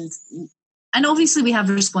it, and obviously we have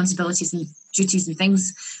responsibilities and duties and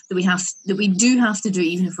things that we do have to do,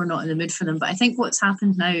 even if we're not in the mood for them. But I think what's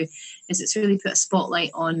happened now is it's really put a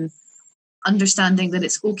spotlight on understanding that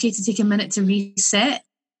it's okay to take a minute to reset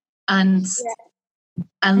and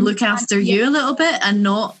look after you a little bit, and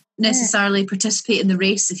not necessarily participate in the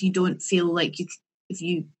race if you don't feel like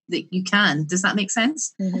that you can. Does that make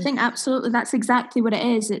sense? I think absolutely that's exactly what it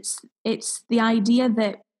is. It's the idea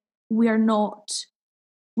that we are not,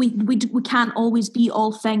 we can't always be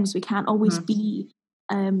all things. We can't always be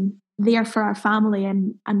there for our family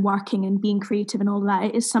and working and being creative and all that.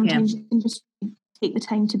 It is sometimes you can just take the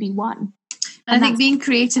time to be one. And I think being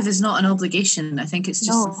creative is not an obligation. I think it's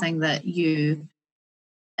just something that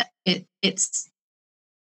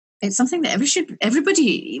it's something that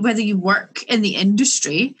everybody, whether you work in the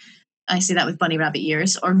industry, I say that with bunny rabbit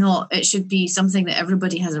ears, or not, it should be something that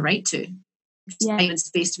everybody has a right to. Time and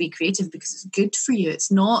space to be creative because it's good for you.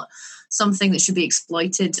 It's not something that should be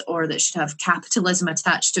exploited or that should have capitalism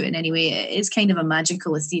attached to it in any way. It is kind of a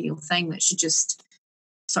magical, ethereal thing that should just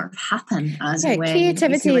sort of happen as and when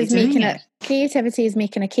creativity you feel like is making doing it. Creativity is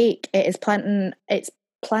making a cake. It is planting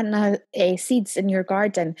seeds in your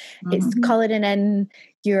garden. It's colouring in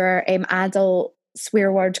your adult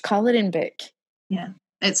swear word colouring book. Yeah,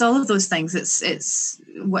 it's all of those things. It's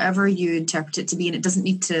whatever you interpret it to be, and it doesn't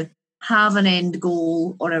need to have an end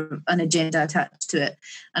goal or an agenda attached to it.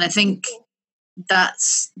 And I think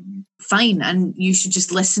that's fine, and you should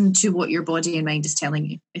just listen to what your body and mind is telling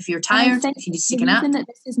you. If you're tired, if you need to take a nap. The reason that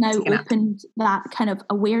this has now opened that kind of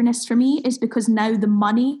awareness for me is because now the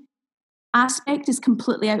money aspect is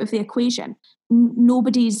completely out of the equation.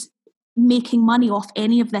 Nobody's making money off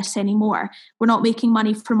any of this anymore. We're not making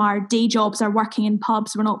money from our day jobs or working in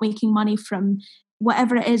pubs. We're not making money from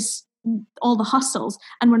whatever it is, all the hustles,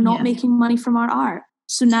 and we're not making money from our art.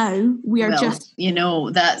 So now we are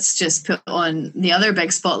that's just put on, the other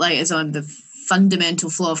big spotlight is on the fundamental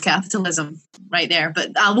flaw of capitalism right there.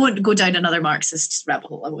 But I won't go down another Marxist rabbit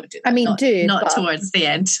hole. I won't do that. I mean, not towards the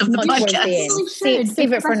end of the podcast.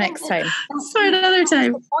 Save it for next time. For another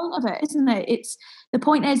time. That's the point of it, isn't it? The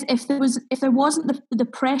point is, if there wasn't the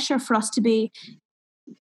pressure for us to be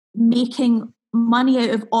making money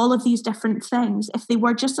out of all of these different things, if they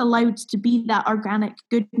were just allowed to be that organic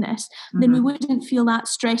goodness, then we wouldn't feel that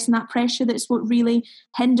stress and that pressure. That's what really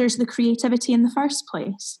hinders the creativity in the first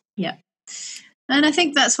place. Yeah. And I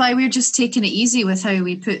think that's why we're just taking it easy with how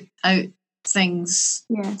we put out things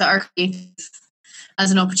that are creative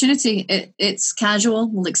as an opportunity. It's casual.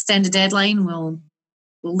 We'll extend a deadline. We'll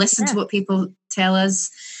listen to what people tell us,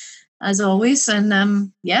 as always. And So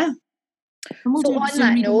on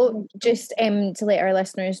that note, just to let our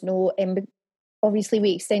listeners know, obviously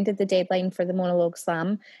we extended the deadline for the Monologue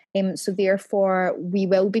Slam, so therefore we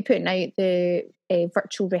will be putting out the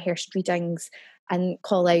virtual rehearsed readings and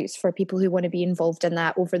call outs for people who want to be involved in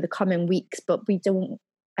that over the coming weeks, but we don't,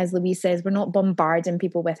 as Louise says, we're not bombarding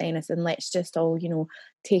people with anything. Let's just all,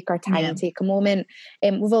 take our time, take a moment.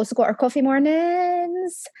 We've also got our coffee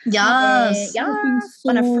mornings. Yes. On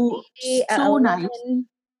a Friday at 11. Nice.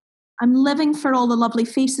 I'm living for all the lovely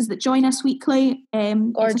faces that join us weekly.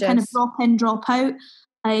 It's a kind of drop in, drop out.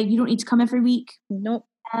 You don't need to come every week. Nope.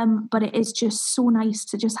 But it is just so nice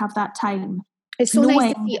to just have that time. It's so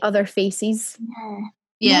nice to see other faces.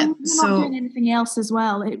 Yeah. You're not doing anything else as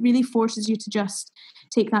well. It really forces you to just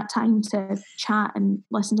take that time to chat and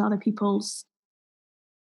listen to other people's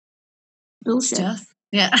bullshit. Stuff.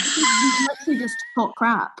 Yeah. We literally just talk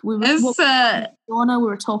crap. We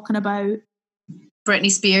were talking about Britney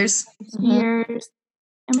Spears. I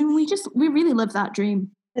mean, we really live that dream.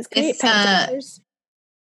 It's great.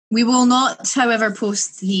 We will not, however,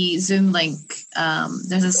 post the Zoom link.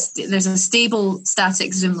 There's a stable,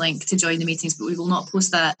 static Zoom link to join the meetings, but we will not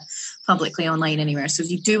post that publicly online anywhere. So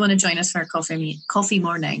if you do want to join us for our coffee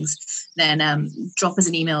mornings, then drop us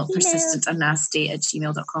an email at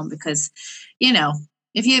persistentandnasty@gmail.com, because,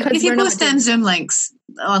 if you post them Zoom links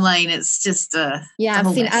online, it's just I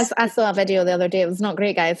saw a video the other day. It was not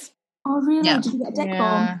great, guys. Oh really? Yeah. Did you get a dick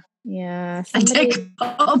bomb? Yeah. A dick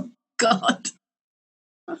bomb. God.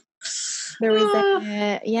 There was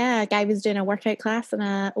a guy was doing a workout class and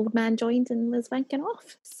an old man joined and was wanking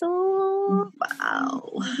off. So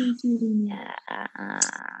wow. Yeah.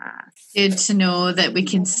 Good to know that we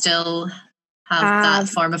can still have that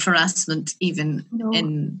form of harassment even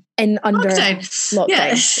in under lockdown.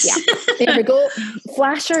 Yeah. There we go.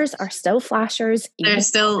 Flashers are still flashers. They're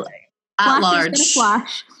still at large.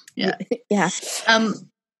 Flash. Yeah. Yeah.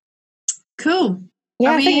 Cool.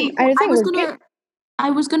 Yeah, I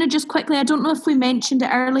was going to just quickly, I don't know if we mentioned it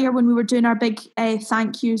earlier when we were doing our big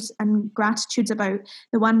thank yous and gratitudes about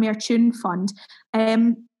the One Mere Tune Fund.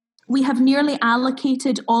 We have nearly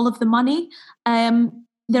allocated all of the money.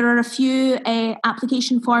 There are a few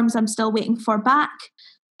application forms I'm still waiting for back.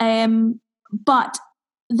 But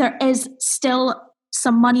there is still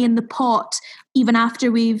some money in the pot, even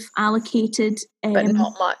after we've allocated. But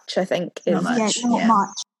not much, I think. Not much.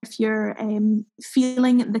 if you're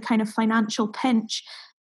feeling the kind of financial pinch,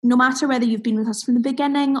 no matter whether you've been with us from the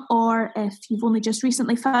beginning or if you've only just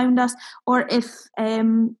recently found us, or if a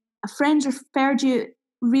friend's referred you,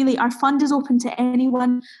 really our fund is open to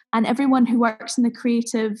anyone and everyone who works in the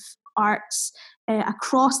creative arts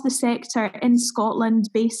across the sector in Scotland,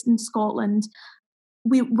 based in Scotland.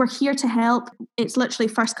 We're here to help. It's literally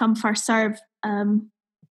first come, first serve, and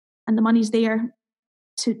the money's there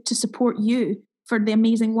to support you for the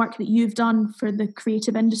amazing work that you've done for the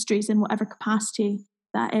creative industries in whatever capacity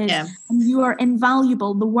that is. Yeah. And you are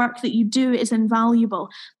invaluable. The work that you do is invaluable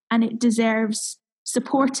and it deserves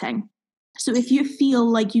supporting. So if you feel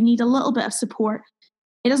like you need a little bit of support,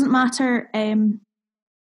 it doesn't matter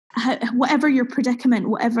whatever your predicament,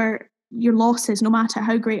 whatever your loss is, no matter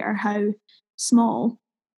how great or how small,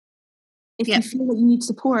 if you feel that you need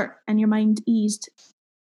support and your mind eased,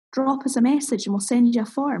 drop us a message and we'll send you a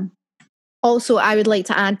form. Also, I would like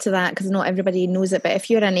to add to that, because not everybody knows it, but if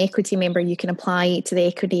you're an equity member, you can apply to the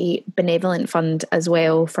Equity Benevolent Fund as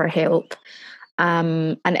well for help.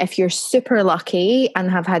 And if you're super lucky and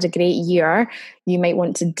have had a great year, you might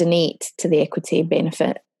want to donate to the Equity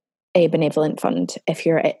Benevolent Fund if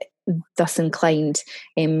you're thus inclined.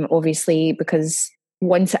 Obviously, because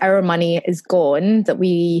once our money is gone,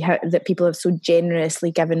 that people have so generously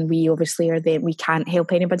given, we obviously we can't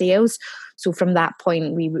help anybody else. So from that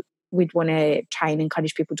point, we'd want to try and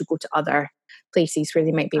encourage people to go to other places where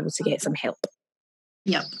they might be able to get some help.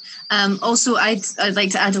 Yep. Also, I'd like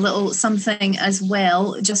to add a little something as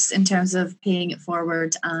well, just in terms of paying it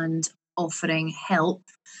forward and offering help.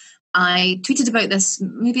 I tweeted about this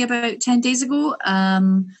maybe about 10 days ago,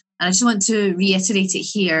 and I just want to reiterate it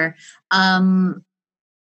here.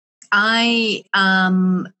 I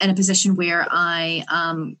am in a position where I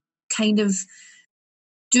am kind of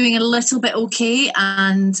doing a little bit okay,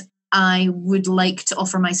 and I would like to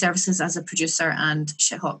offer my services as a producer and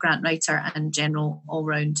shithot grant writer and general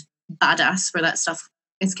all-round badass where that stuff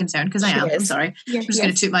is concerned, because I am. I'm sorry. I'm just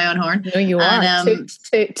going to toot my own horn. No, you are.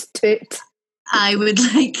 Toot. I would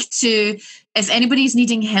like to, if anybody's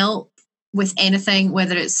needing help with anything,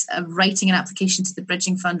 whether it's writing an application to the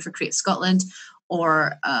Bridging Fund for Create Scotland,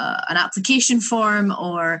 or an application form,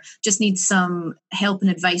 or just need some help and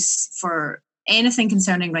advice for anything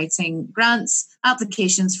concerning writing grants,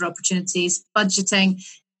 applications for opportunities, budgeting,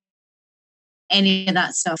 any of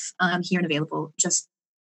that stuff, I'm here and available. Just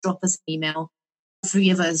drop us an email.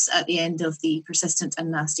 3 of us at the end of the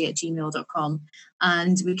persistentandnasty@gmail.com,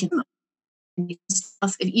 and we can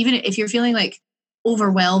stuff. Even if you're feeling like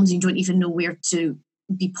overwhelmed and you don't even know where to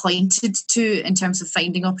be pointed to in terms of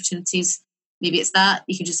finding opportunities, maybe it's that.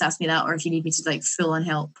 You can just ask me that, or if you need me to like full on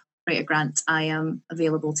help write a grant, I am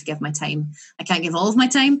available to give my time. I can't give all of my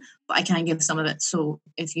time, but I can give some of it. So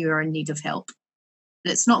if you are in need of help,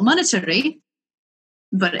 it's not monetary,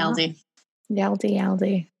 but Aldi.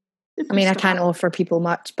 Yaldi. I mean, I can't offer people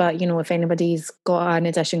much, but if anybody's got an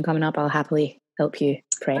edition coming up, I'll happily help you.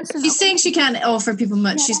 She's saying she can't offer people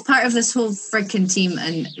much. Yeah. She's part of this whole freaking team,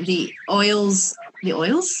 and the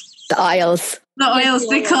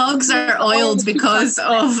cogs are oiled because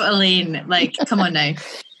of Elaine. Like, come on now.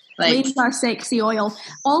 Like, Elaine's our sexy oil.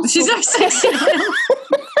 Also, she's our sexy oil.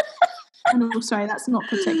 No, sorry, that's not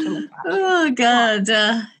particular. Oh God,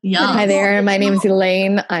 yeah. Hi there, my name's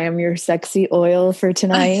Elaine. I am your sexy oil for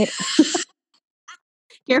tonight.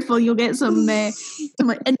 Careful, you'll get some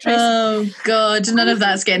interest. Oh God, none of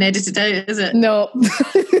that's getting edited out, is it? No.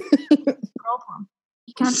 Problem.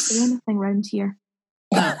 You can't say anything around here.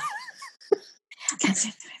 I can't say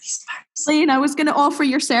anything. Elaine, I was going to offer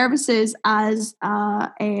your services as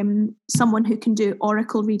someone who can do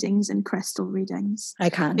oracle readings and crystal readings.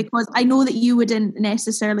 I can. Because I know that you wouldn't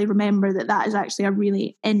necessarily remember that is actually a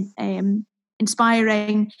really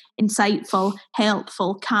inspiring, insightful,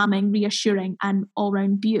 helpful, calming, reassuring and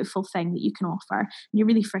all-round beautiful thing that you can offer. And you're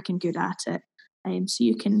really freaking good at it. So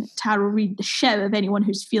you can tarot read the shit out of anyone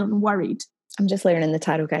who's feeling worried. I'm just learning the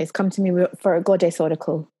tarot, guys. Come to me for a goddess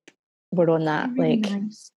oracle. We're on that. Really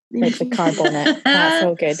nice. Like the carb on it. That's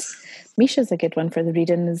all good. Misha's a good one for the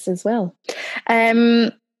readings as well.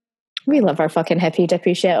 We love our fucking hippy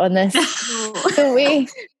dippy shit on this, don't we?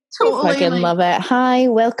 Totally. We fucking love it. Hi,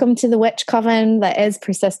 welcome to the witch coven that is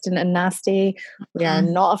persistent and nasty. We are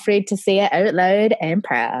not afraid to say it out loud and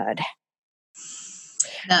proud.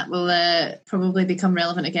 That will probably become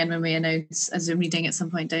relevant again when we announce a Zoom reading at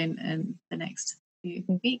some point down in the next few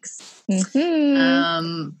weeks.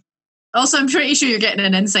 Mm-hmm. Also, I'm pretty sure you're getting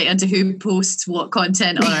an insight into who posts what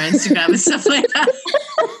content on our Instagram and stuff like that.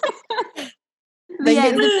 The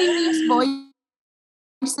various voices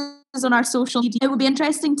us on our social media. It would be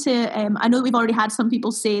interesting to, I know we've already had some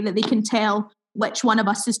people say that they can tell which one of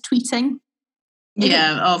us is tweeting.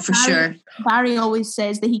 Yeah, for sure. Barry always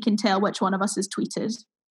says that he can tell which one of us is tweeted.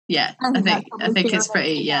 Yeah, I think it's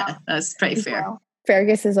pretty, that's pretty fair. Well.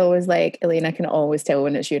 Fergus is always like, Elaine, I can always tell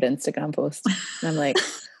when it's your Instagram post. And I'm like,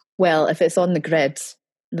 well, if it's on the grid,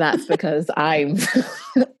 that's because I am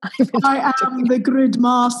the grid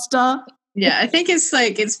master. Yeah, I think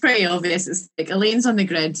it's pretty obvious. It's like Elaine's on the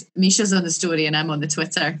grid, Misha's on the story, and I'm on the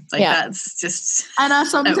Twitter. That's just. And I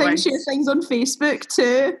sometimes share things on Facebook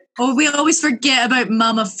too. Oh, we always forget about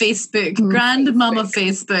Mama Facebook, Grandmama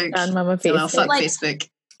Facebook. Grandmama Facebook. Well, fuck Facebook.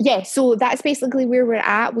 Yeah, so that's basically where we're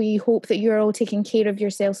at. We hope that you're all taking care of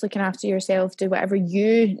yourselves, looking after yourselves, do whatever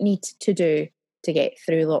you need to do to get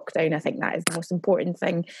through lockdown. I think that is the most important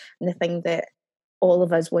thing, and the thing that all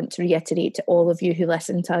of us want to reiterate to all of you who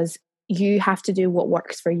listen to us. You have to do what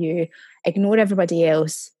works for you. Ignore everybody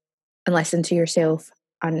else and listen to yourself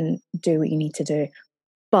and do what you need to do.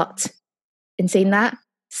 But in saying that,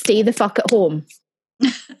 stay the fuck at home.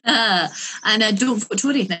 And don't vote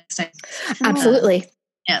Tory next time. Absolutely.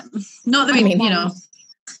 Yeah. Not that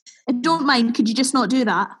I don't mind. Could you just not do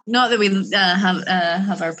that? Not that we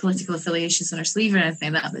have our political affiliations on our sleeve or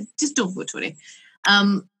anything like that, but just don't vote Tory.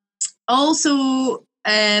 Also,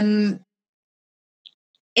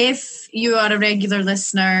 if you are a regular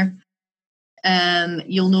listener,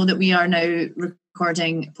 you'll know that we are now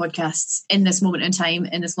recording podcasts in this moment in time,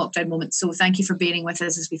 in this lockdown moment. So thank you for bearing with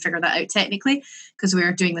us as we figure that out technically, because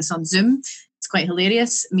we're doing this on Zoom. It's quite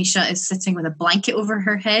hilarious. Misha is sitting with a blanket over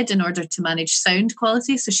her head in order to manage sound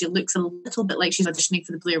quality, so she looks a little bit like she's auditioning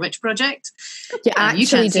for the Blair Witch Project. Yeah, you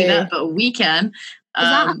can't see that, but we can. Is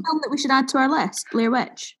that a film that we should add to our list, Blair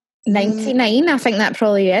Witch? 99, I think that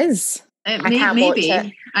probably is. Maybe. I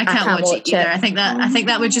can't watch it either. I think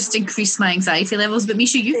that would just increase my anxiety levels. But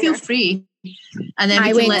Misha, you feel free, and then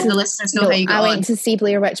we can let the listeners know how you got on. I went to see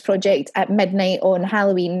Blair Witch Project at midnight on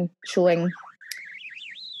Halloween showing,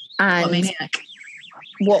 and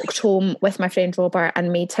walked home with my friend Robert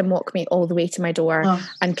and made him walk me all the way to my door,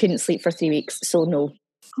 and couldn't sleep for 3 weeks. So no.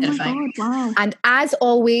 Oh my God, wow. And as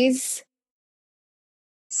always,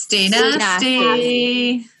 stay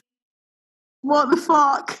nasty. What the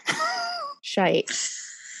fuck? Shite.